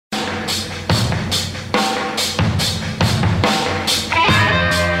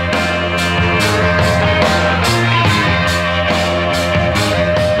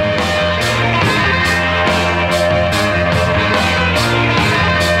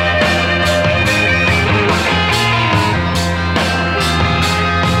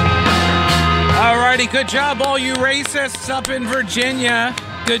Good job, all you racists up in Virginia.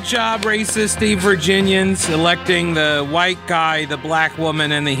 Good job, racist Virginians, electing the white guy, the black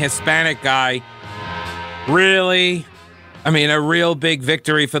woman, and the Hispanic guy. Really? I mean, a real big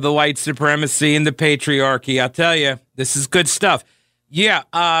victory for the white supremacy and the patriarchy. I'll tell you, this is good stuff. Yeah,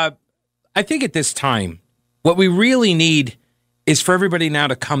 I think at this time, what we really need is for everybody now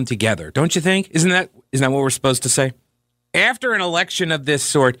to come together. Don't you think? Isn't that what we're supposed to say? After an election of this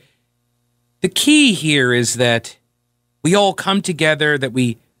sort, the key here is that we all come together, that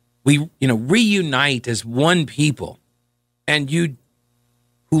we reunite as one people. And you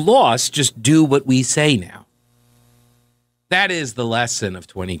who lost, just do what we say now. That is the lesson of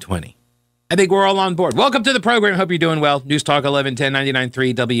 2020. I think we're all on board. Welcome to the program. Hope you're doing well. News Talk 1110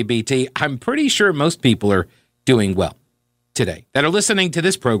 99.3 WBT. I'm pretty sure most people are doing well today that are listening to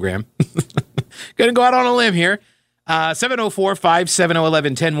this program. Going to go out on a limb here.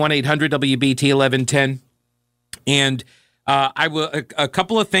 704-570-1110, 1-800-WBT-1110. And a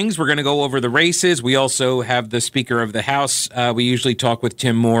couple of things. We're going to go over the races. We also have the Speaker of the House. We usually talk with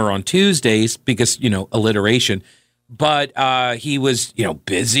Tim Moore on Tuesdays because, alliteration. But he was,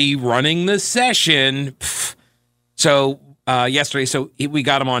 busy running the session. So yesterday, so we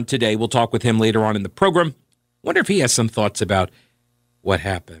got him on today. We'll talk with him later on in the program. Wonder if he has some thoughts about what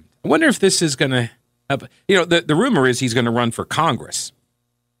happened. I wonder if this is going to have, the rumor is he's going to run for Congress.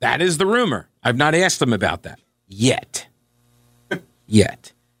 That is the rumor. I've not asked him about that yet. But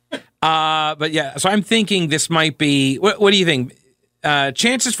yeah, so I'm thinking this might be, what do you think?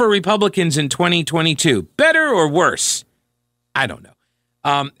 Chances for Republicans in 2022, better or worse? I don't know.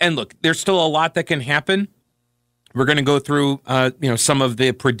 And look, there's still a lot that can happen. We're going to go through, some of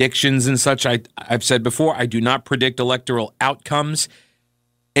the predictions and such. I've said before, I do not predict electoral outcomes.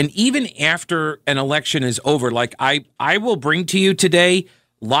 And even after an election is over, like I will bring to you today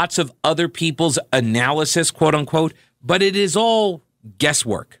lots of other people's analysis, quote unquote, but it is all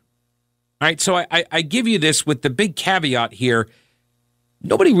guesswork. All right, so I give you this with the big caveat here.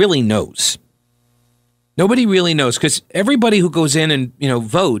 Nobody really knows. Nobody really knows because everybody who goes in and,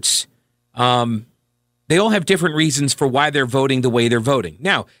 votes, they all have different reasons for why they're voting the way they're voting.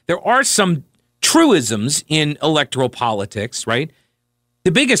 Now, there are some truisms in electoral politics, right?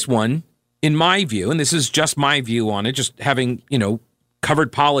 The biggest one, in my view, and this is just my view on it, just having,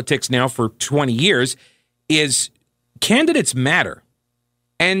 covered politics now for 20 years, is candidates matter.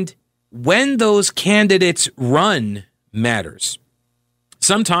 And when those candidates run matters.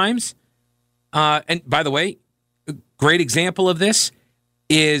 Sometimes, and by the way, a great example of this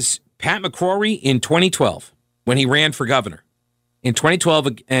is Pat McCrory in 2012 when he ran for governor. In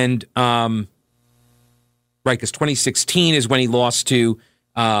 2012, and right, because 2016 is when he lost to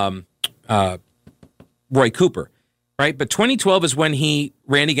Roy Cooper, right? But 2012 is when he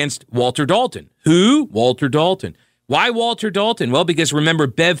ran against Walter Dalton. Who? Walter Dalton. Why Walter Dalton? Well, because remember,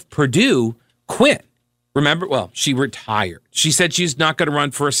 Bev Perdue quit. Remember? Well, she retired. She said she's not going to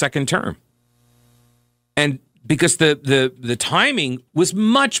run for a second term. And because the timing was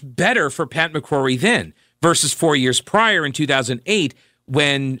much better for Pat McCrory then versus 4 years prior in 2008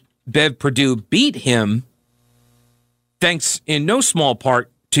 when Bev Perdue beat him, thanks in no small part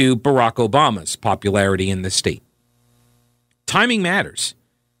to Barack Obama's popularity in the state. Timing matters.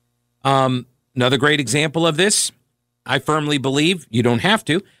 Another great example of this, I firmly believe, you don't have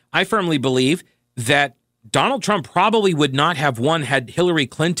to, I firmly believe that Donald Trump probably would not have won had Hillary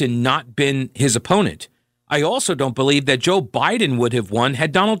Clinton not been his opponent. I also don't believe that Joe Biden would have won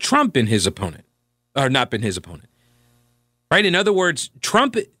had Donald Trump been his opponent, or not been his opponent. Right? In other words,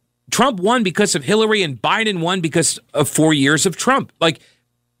 Trump won because of Hillary and Biden won because of 4 years of Trump. Like,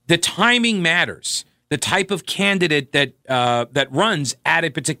 the timing matters. The type of candidate that runs at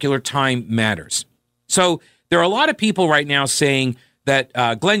a particular time matters. So there are a lot of people right now saying that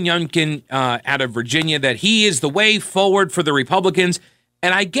Glenn Youngkin out of Virginia, that he is the way forward for the Republicans.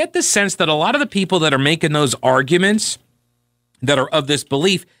 And I get the sense that a lot of the people that are making those arguments that are of this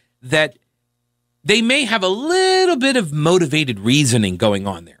belief that they may have a little bit of motivated reasoning going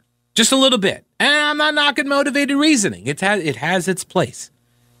on there. Just a little bit. And I'm not knocking motivated reasoning. It has its place.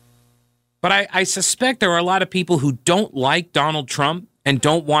 But I suspect there are a lot of people who don't like Donald Trump and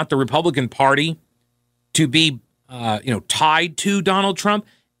don't want the Republican Party to be tied to Donald Trump.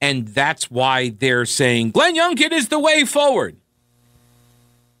 And that's why they're saying Glenn Youngkin is the way forward.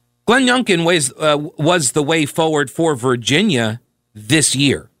 Glenn Youngkin was the way forward for Virginia this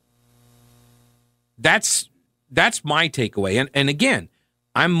year. That's my takeaway. And again,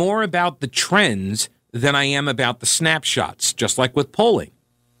 I'm more about the trends than I am about the snapshots, just like with polling.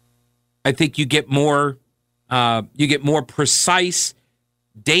 I think you get more precise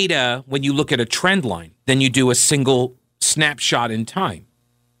data when you look at a trend line than you do a single snapshot in time.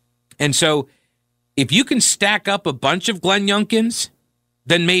 And so if you can stack up a bunch of Glenn Youngkins,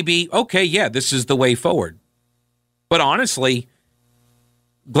 then maybe, okay, yeah, this is the way forward. But honestly,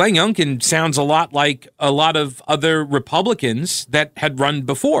 Glenn Youngkin sounds a lot like a lot of other Republicans that had run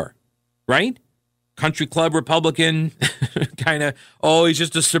before, right? Country club Republican, kind of, oh, he's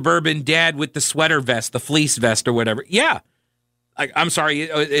just a suburban dad with the sweater vest, the fleece vest or whatever. Yeah. I'm sorry,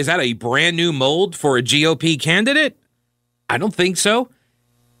 is that a brand new mold for a GOP candidate? I don't think so.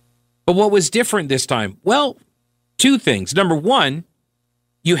 But what was different this time? Well, two things. Number one,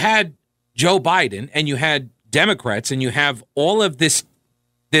 you had Joe Biden and you had Democrats and you have all of this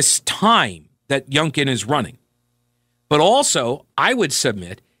time that Youngkin is running. But also, I would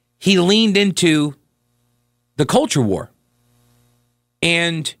submit, he leaned into the culture war.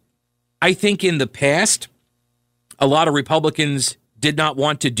 And I think in the past, a lot of Republicans did not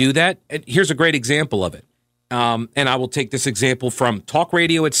want to do that. And here's a great example of it. And I will take this example from talk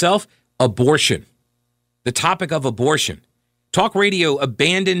radio itself, abortion. The topic of abortion. Talk radio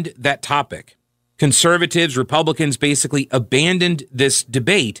abandoned that topic. Conservatives, Republicans basically abandoned this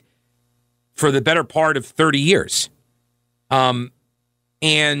debate for the better part of 30 years.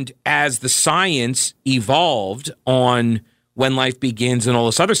 And as the science evolved on when life begins and all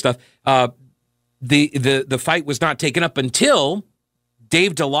this other stuff, the fight was not taken up until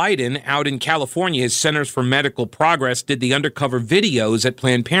Dave DeLayden out in California, his Centers for Medical Progress, did the undercover videos at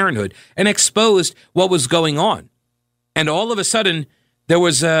Planned Parenthood and exposed what was going on. And all of a sudden, there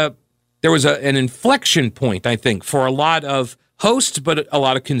was an inflection point, I think, for a lot of hosts, but a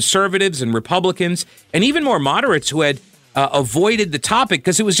lot of conservatives and Republicans, and even more moderates who had avoided the topic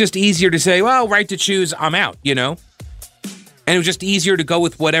because it was just easier to say, well, right to choose, I'm out, you know? And it was just easier to go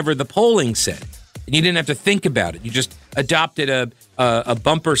with whatever the polling said. And you didn't have to think about it. You just adopted a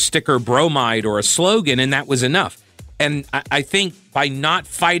bumper sticker bromide or a slogan, and that was enough. And I think by not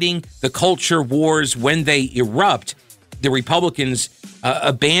fighting the culture wars when they erupt, the Republicans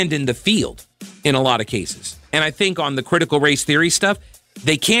abandoned the field in a lot of cases. And I think on the critical race theory stuff,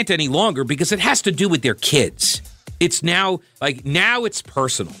 they can't any longer because it has to do with their kids. It's now it's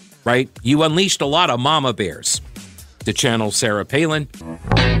personal, right? You unleashed a lot of mama bears. To channel Sarah Palin.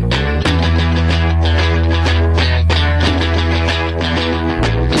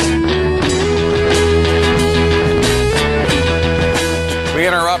 We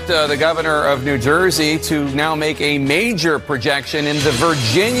interrupt the governor of New Jersey to now make a major projection in the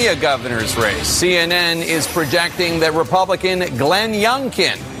Virginia governor's race. CNN is projecting that Republican Glenn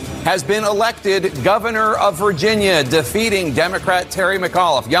Youngkin has been elected governor of Virginia, defeating Democrat Terry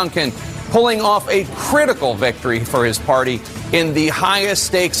McAuliffe. Youngkin pulling off a critical victory for his party in the highest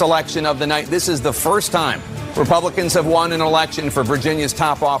stakes election of the night. This is the first time Republicans have won an election for Virginia's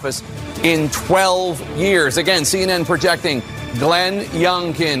top office in 12 years. Again, CNN projecting Glenn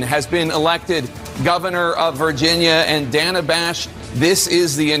Youngkin has been elected governor of Virginia. And Dana Bash, this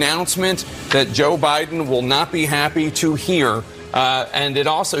is the announcement that Joe Biden will not be happy to hear. And it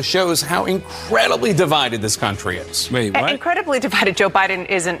also shows how incredibly divided this country is. Wait, what? Incredibly divided. Joe Biden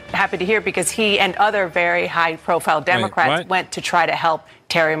isn't happy to hear because he and other very high-profile Democrats went to try to help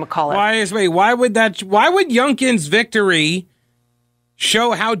Terry McAuliffe. Why would Youngkin's victory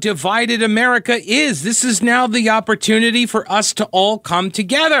show how divided America is? This is now the opportunity for us to all come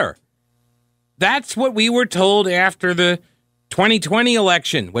together. That's what we were told after the 2020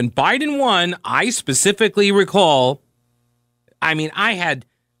 election. When Biden won, I specifically recall, I had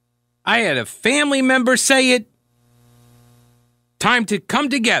a family member say it. Time to come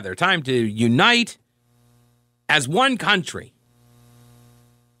together. Time to unite as one country.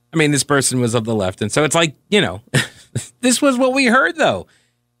 This person was of the left. And so it's like, this was what we heard, though.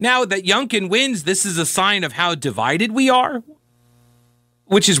 Now that Youngkin wins, this is a sign of how divided we are,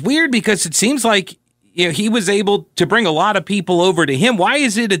 which is weird because it seems like he was able to bring a lot of people over to him. Why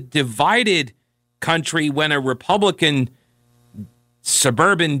is it a divided country when a Republican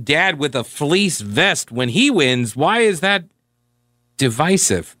suburban dad with a fleece vest, when he wins, why is that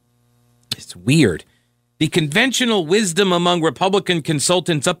divisive? It's weird. The conventional wisdom among Republican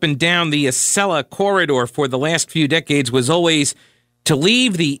consultants up and down the Acela corridor for the last few decades was always to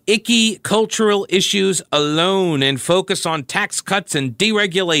leave the icky cultural issues alone and focus on tax cuts and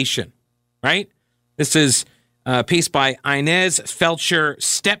deregulation, right? This is a piece by Inez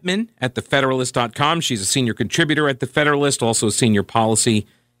Felcher-Stepman at thefederalist.com. She's a senior contributor at The Federalist, also a senior policy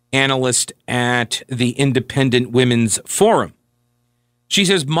analyst at the Independent Women's Forum. She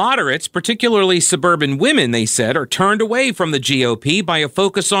says moderates, particularly suburban women, they said, are turned away from the GOP by a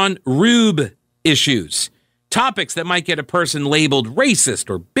focus on rube issues. Topics that might get a person labeled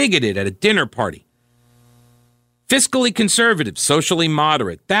racist or bigoted at a dinner party. Fiscally conservative, socially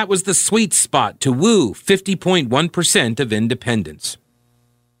moderate. That was the sweet spot to woo 50.1% of independents.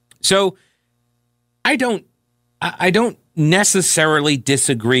 So I don't necessarily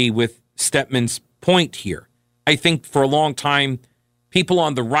disagree with Stepman's point here. I think for a long time, people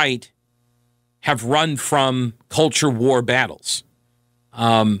on the right have run from culture war battles,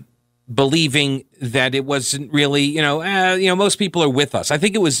 believing that it wasn't really, most people are with us. I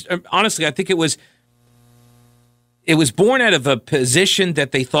think it was, honestly, it was born out of a position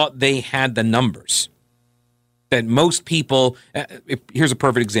that they thought they had the numbers. That most people, here's a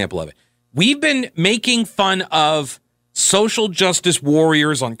perfect example of it. We've been making fun of social justice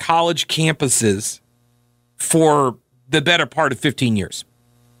warriors on college campuses for the better part of 15 years.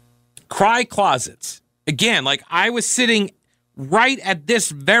 Cry closets. Again, like I was sitting right at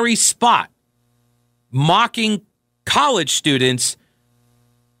this very spot mocking college students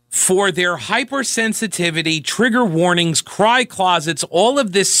for their hypersensitivity, trigger warnings, cry closets, all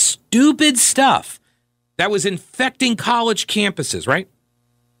of this stupid stuff that was infecting college campuses, right?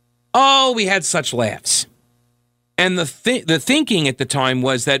 Oh, we had such laughs. And the thinking at the time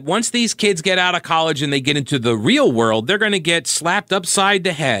was that once these kids get out of college and they get into the real world, they're going to get slapped upside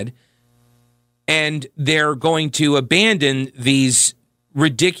the head and they're going to abandon these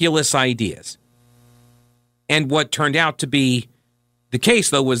ridiculous ideas. And what turned out to be the case,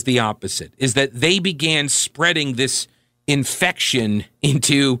 though, was the opposite, is that they began spreading this infection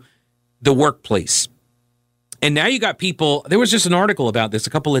into the workplace. And now you got people, there was just an article about this a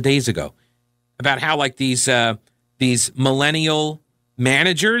couple of days ago, about how like these millennial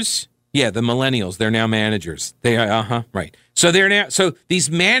managers, the millennials, they're now managers. They are, right. So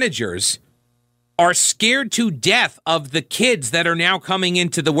these managers are scared to death of the kids that are now coming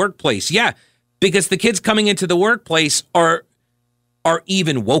into the workplace. Yeah, because the kids coming into the workplace are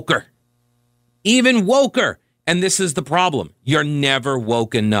even woker. Even woker. And this is the problem. You're never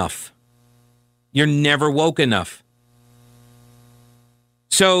woke enough. You're never woke enough.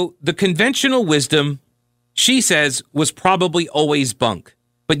 So the conventional wisdom, she says, was probably always bunk.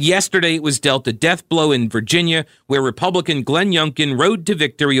 But yesterday it was dealt a death blow in Virginia, where Republican Glenn Youngkin rode to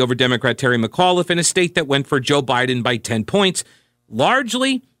victory over Democrat Terry McAuliffe in a state that went for Joe Biden by 10 points,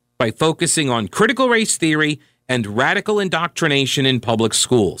 largely by focusing on critical race theory and radical indoctrination in public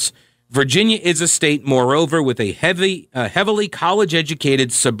schools. Virginia is a state, moreover, with a heavily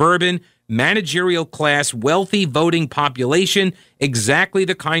college-educated, suburban, managerial class, wealthy voting population, exactly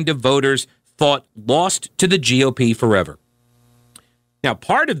the kind of voters thought lost to the GOP forever. Now,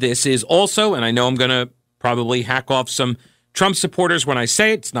 part of this is also, and I know I'm going to probably hack off some Trump supporters when I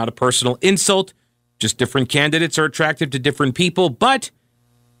say it, it's not a personal insult, just different candidates are attractive to different people, but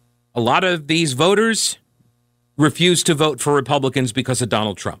a lot of these voters refuse to vote for Republicans because of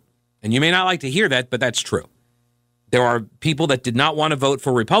Donald Trump. And you may not like to hear that, but that's true. There are people that did not want to vote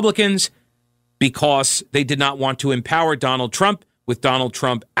for Republicans because they did not want to empower Donald Trump. With Donald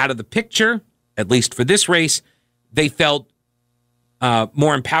Trump out of the picture, at least for this race, they felt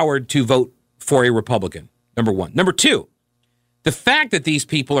more empowered to vote for a Republican, number one. Number two, the fact that these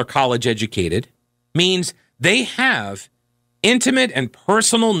people are college educated means they have intimate and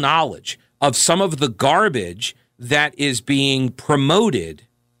personal knowledge of some of the garbage that is being promoted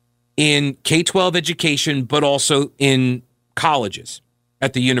in K-12 education, but also in colleges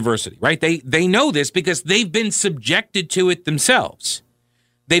at the university, right? They know this because they've been subjected to it themselves.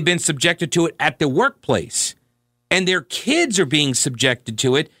 They've been subjected to it at the workplace, and their kids are being subjected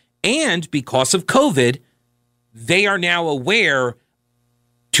to it. And because of COVID, they are now aware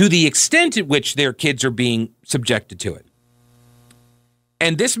to the extent at which their kids are being subjected to it.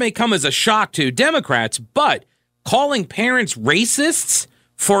 And this may come as a shock to Democrats, but calling parents racists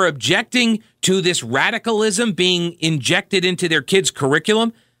for objecting to this radicalism being injected into their kids'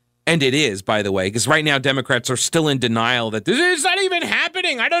 curriculum, and it is, by the way, because right now Democrats are still in denial that this is not even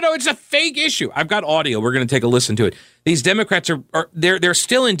happening. I don't know. It's a fake issue. I've got audio. We're going to take a listen to it. These Democrats they're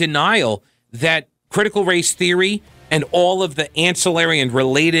still in denial that critical race theory and all of the ancillary and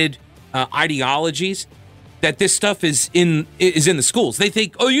related ideologies, that this stuff is in the schools. They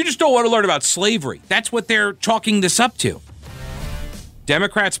think, oh, you just don't want to learn about slavery. That's what they're chalking this up to.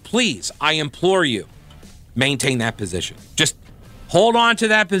 Democrats, please, I implore you, maintain that position. Just hold on to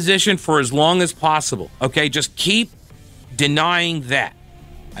that position for as long as possible. Okay, just keep denying that.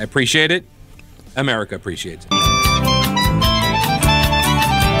 I appreciate it. America appreciates it.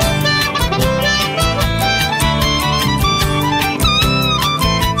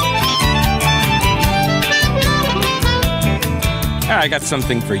 All I got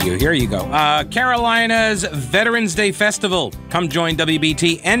something for you. Here you go. Carolina's Veterans Day Festival. Come join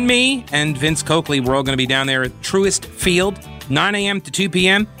WBT and me and Vince Coakley. We're all going to be down there at Truist Field, 9 a.m. to 2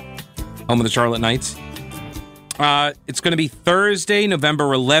 p.m., home of the Charlotte Knights. It's going to be Thursday, November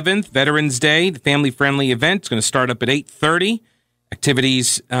 11th, Veterans Day, the family-friendly event. It's going to start up at 8:30.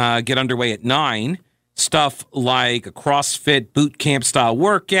 Activities get underway at 9. Stuff like a CrossFit boot camp style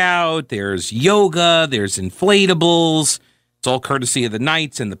workout. There's yoga. There's inflatables. It's all courtesy of the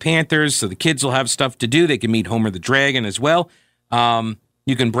Knights and the Panthers, so the kids will have stuff to do. They can meet Homer the Dragon as well.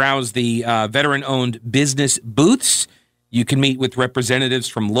 You can browse the veteran-owned business booths. You can meet with representatives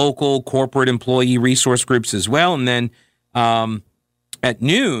from local corporate employee resource groups as well. And then at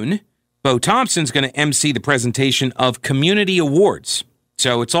noon, Bo Thompson's going to MC the presentation of community awards.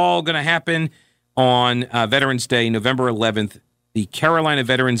 So it's all going to happen on Veterans Day, November 11th, the Carolina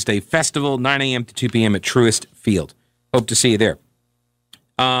Veterans Day Festival, 9 a.m. to 2 p.m. at Truist Field. Hope to see you there.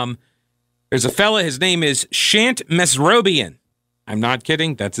 There's a fella, his name is Shant Mesrobian. I'm not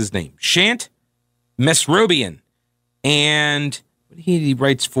kidding, that's his name. Shant Mesrobian. And he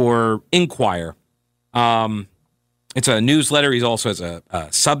writes for Inquirer. It's a newsletter. He also has a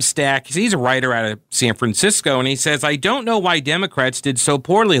Substack. He's a writer out of San Francisco, and he says, I don't know why Democrats did so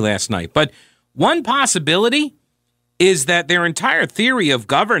poorly last night, but one possibility is that their entire theory of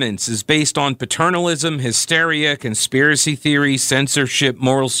governance is based on paternalism, hysteria, conspiracy theory, censorship,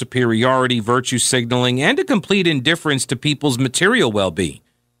 moral superiority, virtue signaling, and a complete indifference to people's material well-being.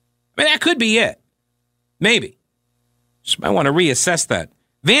 I mean, that could be it. Maybe. Just might want to reassess that.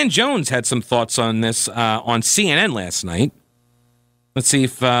 Van Jones had some thoughts on this on CNN last night. Let's see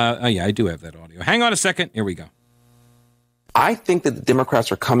if... yeah, I do have that audio. Hang on a second. Here we go. I think that the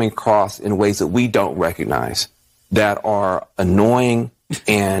Democrats are coming across in ways that we don't recognize, that are annoying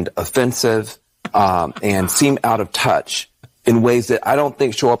and offensive and seem out of touch in ways that I don't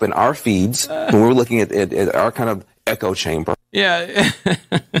think show up in our feeds when we're looking at our kind of echo chamber. Yeah.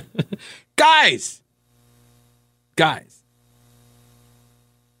 Guys,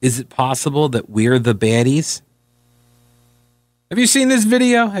 is it possible that we're the baddies? Have you seen this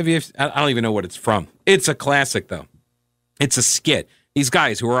video? I don't even know what it's from. It's a classic, though. It's a skit. These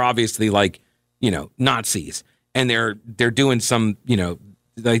guys who are obviously like, Nazis, and they're doing some,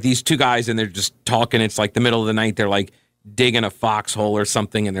 like these two guys, and they're just talking. It's like the middle of the night. They're like digging a foxhole or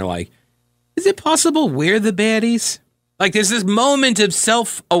something, and they're like, is it possible we're the baddies? Like there's this moment of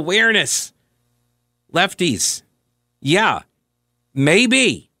self-awareness. Lefties. Yeah,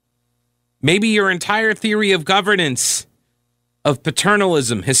 maybe. Maybe your entire theory of governance, of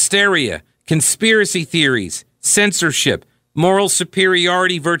paternalism, hysteria, conspiracy theories, censorship, moral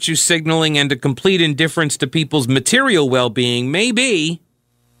superiority, virtue signaling, and a complete indifference to people's material well-being may be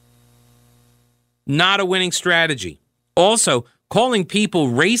not a winning strategy. Also, calling people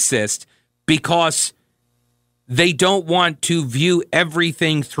racist because they don't want to view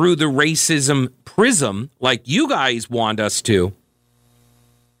everything through the racism prism like you guys want us to,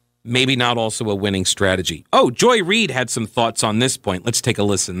 maybe not also a winning strategy. Oh, Joy Reid had some thoughts on this point. Let's take a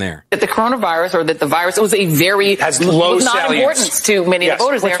listen there. That the coronavirus, or that the virus, it was a very low not importance to many of the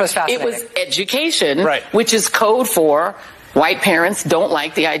voters there. It was education, right, which is code for white parents don't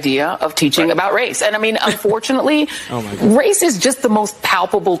like the idea of teaching about race. And I mean, unfortunately, race is just the most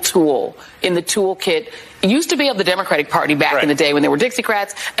palpable tool in the toolkit. It used to be of the Democratic Party back in the day when there were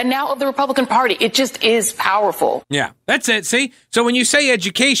Dixiecrats, and now of the Republican Party. It just is powerful. Yeah, that's it. See? So when you say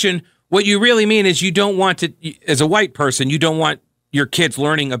education, what you really mean is you don't want to, as a white person, you don't want your kids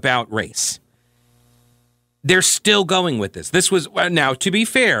learning about race. They're still going with this. This was, now, to be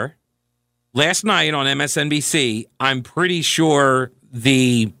fair, last night on MSNBC, I'm pretty sure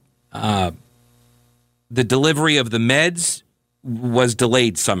the delivery of the meds was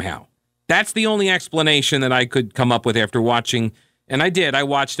delayed somehow. That's the only explanation that I could come up with after watching, and I did. I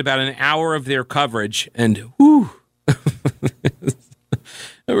watched about an hour of their coverage, and whew,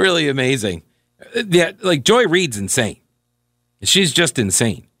 really amazing. Yeah, like Joy Reid's insane. She's just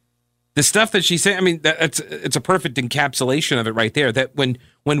insane. The stuff that she said, I mean, it's a perfect encapsulation of it right there. That when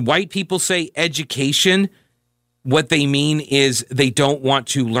white people say education, what they mean is they don't want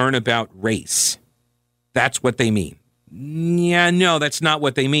to learn about race. That's what they mean. Yeah, no, that's not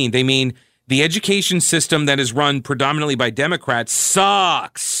what they mean. They mean the education system that is run predominantly by Democrats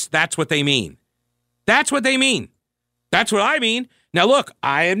sucks. That's what they mean. That's what they mean. That's what I mean. Now, look,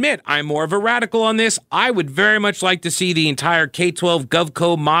 I admit I'm more of a radical on this. I would very much like to see the entire K-12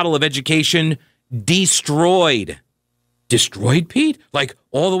 GovCo model of education destroyed. Destroyed, Pete? Like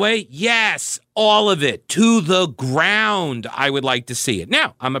all the way? Yes, all of it. To the ground, I would like to see it.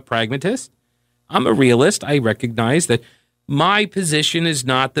 Now, I'm a pragmatist. I'm a realist. I recognize that my position is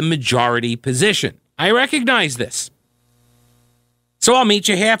not the majority position. I recognize this. So I'll meet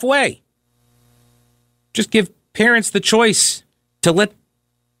you halfway. Just give parents the choice to let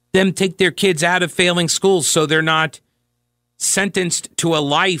them take their kids out of failing schools so they're not sentenced to a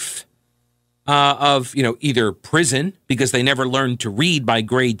life of, either prison because they never learned to read by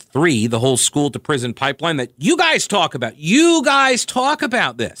grade 3, the whole school to prison pipeline that you guys talk about. You guys talk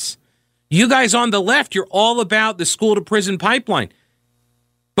about this. You guys on the left, you're all about the school to prison pipeline.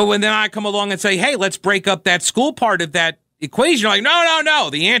 But when then I come along and say, hey, let's break up that school part of that equation, you're like, no.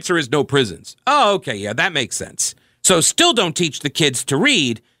 The answer is no prisons. Oh, okay. Yeah, that makes sense. So still don't teach the kids to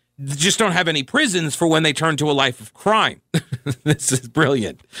read. Just don't have any prisons for when they turn to a life of crime. This is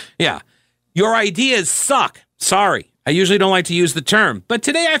brilliant. Yeah. Your ideas suck. Sorry. I usually don't like to use the term, but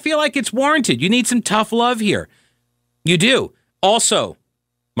today I feel like it's warranted. You need some tough love here. You do. Also,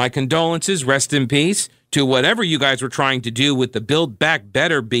 my condolences, rest in peace, to whatever you guys were trying to do with the Build Back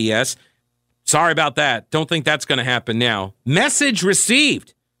Better BS. Sorry about that. Don't think that's going to happen now. Message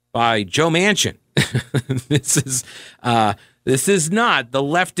received by Joe Manchin. This is not the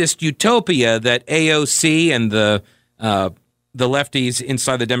leftist utopia that AOC and the lefties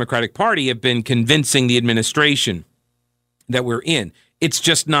inside the Democratic Party have been convincing the administration that we're in. It's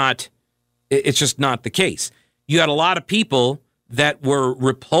just not the case. You had a lot of people that were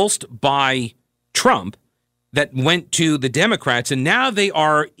repulsed by Trump that went to the Democrats, and now they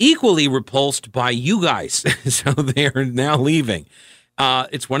are equally repulsed by you guys. So they are now leaving.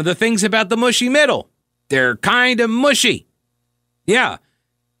 It's one of the things about the mushy middle. They're kind of mushy. Yeah,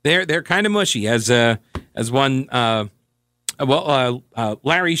 they're kind of mushy. As one, Larry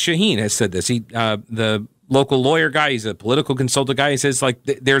Shaheen has said this. He, the local lawyer guy, he's a political consultant guy. He says like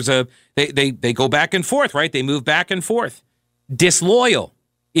they go back and forth, right? They move back and forth. Disloyal,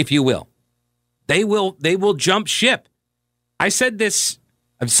 if you will. They will jump ship. I've said this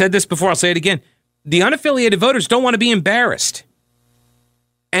before, I'll say it again. The unaffiliated voters don't want to be embarrassed.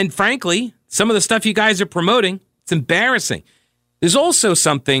 And frankly, some of the stuff you guys are promoting, it's embarrassing. There's also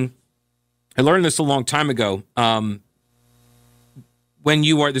something, I learned this a long time ago,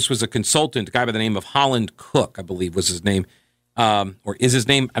 this was a consultant, a guy by the name of Holland Cook, I believe was his name, or is his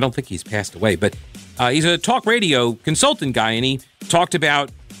name? I don't think he's passed away, but he's a talk radio consultant guy, and he talked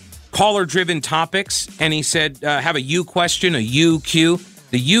about caller-driven topics, and he said, have a you question, a you Q.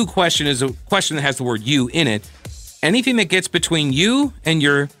 The you question is a question that has the word you in it. Anything that gets between you and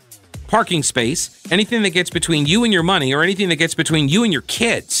your parking space, anything that gets between you and your money, or anything that gets between you and your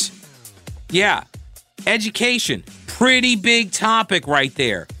kids. Yeah. Education, pretty big topic right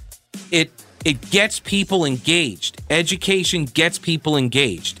there. It gets people engaged. Education gets people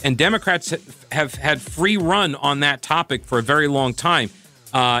engaged. And Democrats have had free run on that topic for a very long time.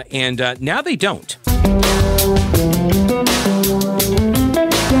 And now they don't.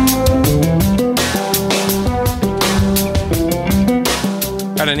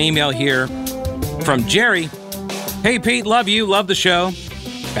 Got an email here from Jerry. Hey, Pete, love you. Love the show.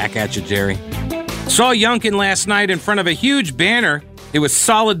 Back at you, Jerry. Saw Youngkin last night in front of a huge banner. It was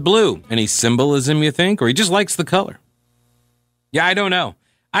solid blue. Any symbolism, you think? Or he just likes the color? Yeah, I don't know.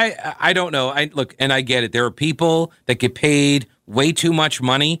 I don't know. Look, and I get it. There are people that get paid way too much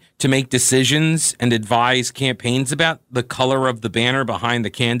money to make decisions and advise campaigns about the color of the banner behind the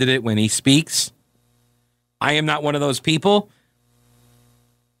candidate when he speaks. I am not one of those people.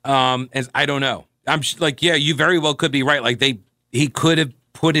 As I don't know. I'm like, yeah, you very well could be right. Like he could have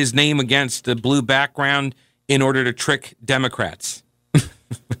put his name against the blue background in order to trick Democrats.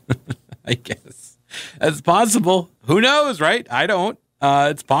 I guess that's possible. Who knows, right? I don't.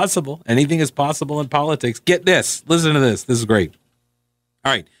 It's possible. Anything is possible in politics. Get this. Listen to this. This is great.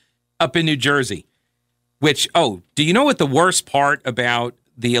 All right. Up in New Jersey, which, do you know what the worst part about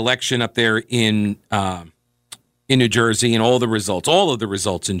the election up there in New Jersey and all of the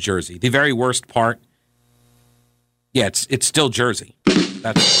results in Jersey, the very worst part? Yeah, it's still Jersey.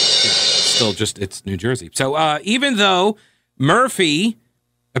 That's still it's New Jersey. So even though Murphy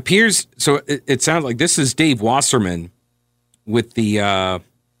appears, so it sounds like this is Dave Wasserman with the,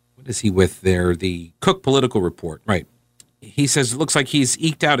 what is he with there? The Cook Political Report, right? He says it looks like he's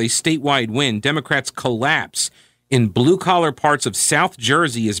eked out a statewide win. Democrats' collapse in blue-collar parts of South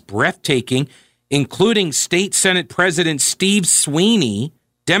Jersey is breathtaking, including State Senate President Steve Sweeney,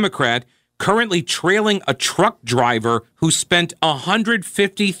 Democrat, currently trailing a truck driver who spent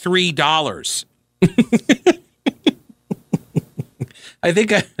 $153. I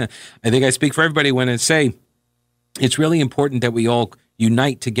think I speak for everybody when I say it's really important that we all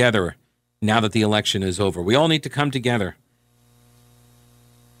unite together now that the election is over. We all need to come together.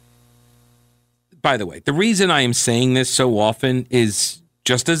 by the way, the reason I am saying this so often is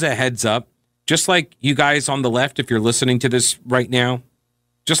just as a heads up, just like you guys on the left, if you're listening to this right now,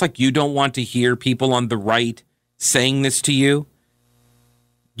 just like you don't want to hear people on the right saying this to you,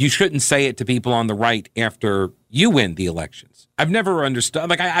 you shouldn't say it to people on the right after you win the elections. I've never understood.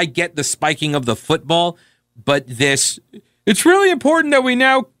 Like, I get the spiking of the football, but it's really important that we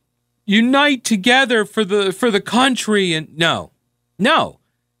now unite together for the country. And no,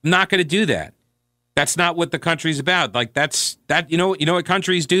 I'm not going to do that. That's not what the country's about. Like, you know what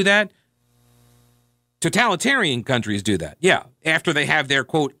countries do that? Totalitarian countries do that. Yeah. After they have their,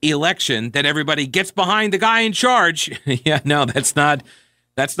 quote, election, that everybody gets behind the guy in charge. Yeah, no, that's not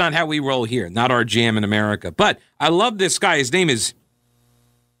how we roll here. Not our jam in America. But I love this guy. His name is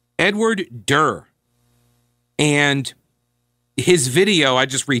Edward Durr. And his video, I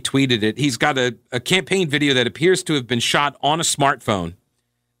just retweeted it. He's got a campaign video that appears to have been shot on a smartphone,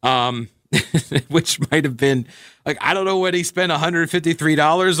 which might have been, like, I don't know what he spent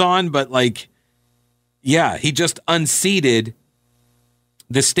 $153 on, but, like, yeah, he just unseated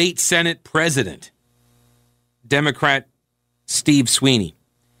the state Senate president, Democrat Steve Sweeney.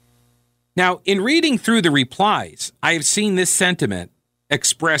 Now, in reading through the replies, I have seen this sentiment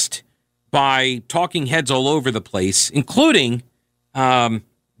expressed by talking heads all over the place, including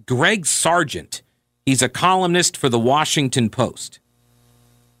Greg Sargent. He's a columnist for the Washington Post.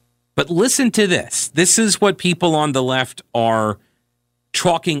 But listen to this. This is what people on the left are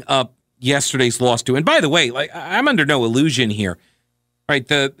chalking up yesterday's loss to. And by the way, like, I'm under no illusion here. Right?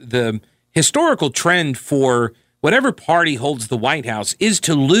 The historical trend for whatever party holds the White House is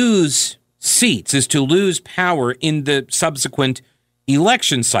to lose seats, is to lose power in the subsequent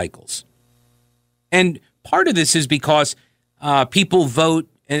election cycles. And part of this is because people vote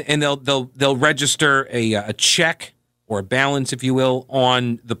and they'll register a check or a balance, if you will,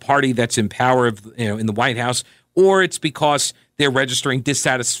 on the party that's in power in the White House, or it's because they're registering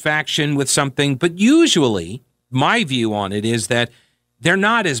dissatisfaction with something. But usually, my view on it is that they're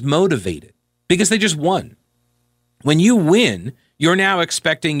not as motivated because they just won. When you win, you're now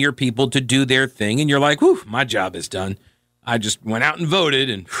expecting your people to do their thing, and you're like, whew, my job is done. I just went out and voted,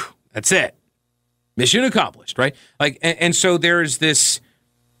 and whew, that's it. Mission accomplished, right? Like, and so there's this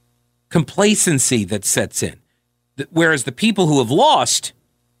complacency that sets in. Whereas the people who have lost,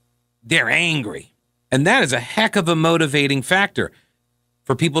 they're angry. And that is a heck of a motivating factor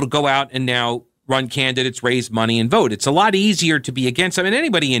for people to go out and now run candidates, raise money, and vote. It's a lot easier to be against them. And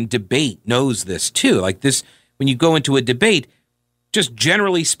anybody in debate knows this too. Like this, when you go into a debate, just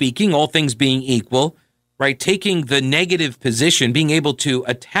generally speaking, all things being equal, right, taking the negative position, being able to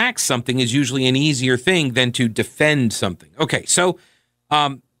attack something is usually an easier thing than to defend something. Okay, so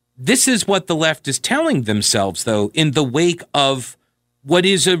this is what the left is telling themselves, though, in the wake of what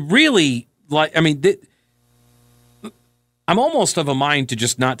is a really, like, I mean, I'm almost of a mind to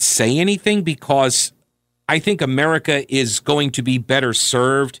just not say anything because I think America is going to be better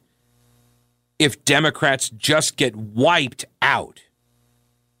served if Democrats just get wiped out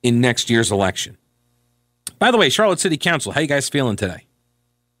in next year's election. By the way, Charlotte City Council, how you guys feeling today?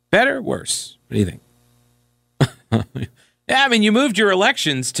 Better or worse? What do you think? Yeah, I mean, you moved your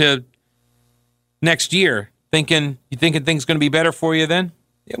elections to next year, thinking things going to be better for you then?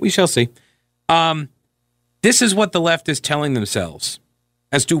 Yeah, we shall see. This is what the left is telling themselves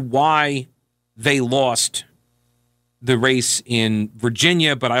as to why they lost the race in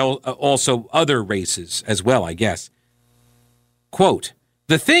Virginia, but also other races as well, I guess. Quote,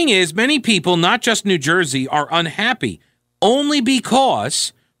 the thing is, many people, not just New Jersey, are unhappy only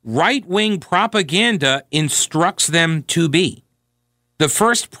because right-wing propaganda instructs them to be. The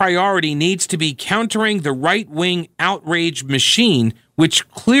first priority needs to be countering the right-wing outrage machine, which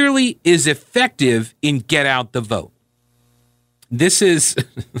clearly is effective in get out the vote. This is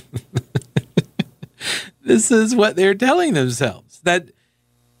this is what they're telling themselves, that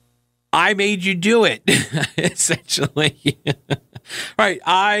I made you do it, essentially. Right,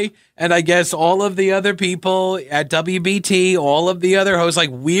 I guess all of the other people at WBT, all of the other hosts, like,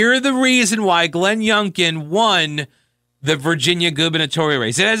 we're the reason why Glenn Youngkin won the Virginia gubernatorial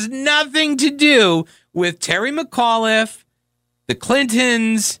race. It has nothing to do with Terry McAuliffe, the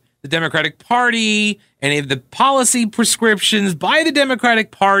Clintons, the Democratic Party, any of the policy prescriptions by the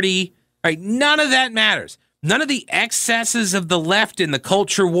Democratic Party. Right, none of that matters. None of the excesses of the left in the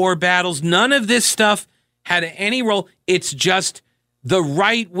culture war battles, none of this stuff had any role. It's just the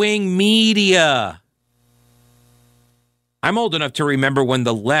right-wing media. I'm old enough to remember when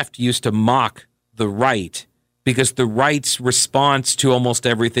the left used to mock the right because the right's response to almost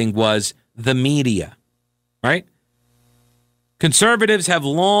everything was the media, right? Conservatives have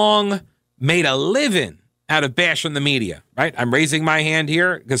long made a living out of bashing the media, right? I'm raising my hand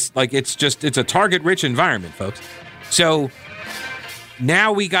here because, like, it's a target-rich environment, folks. So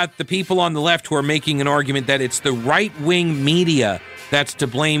now we got the people on the left who are making an argument that it's the right-wing media that's to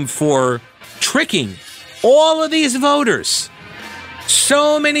blame for tricking all of these voters.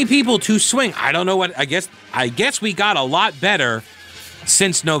 So many people to swing. I don't know what, I guess we got a lot better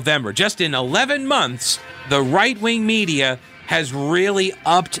since November. Just in 11 months, the right-wing media has really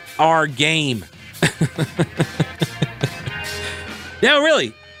upped our game. Now,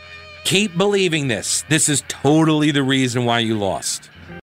 really, keep believing this. This is totally the reason why you lost.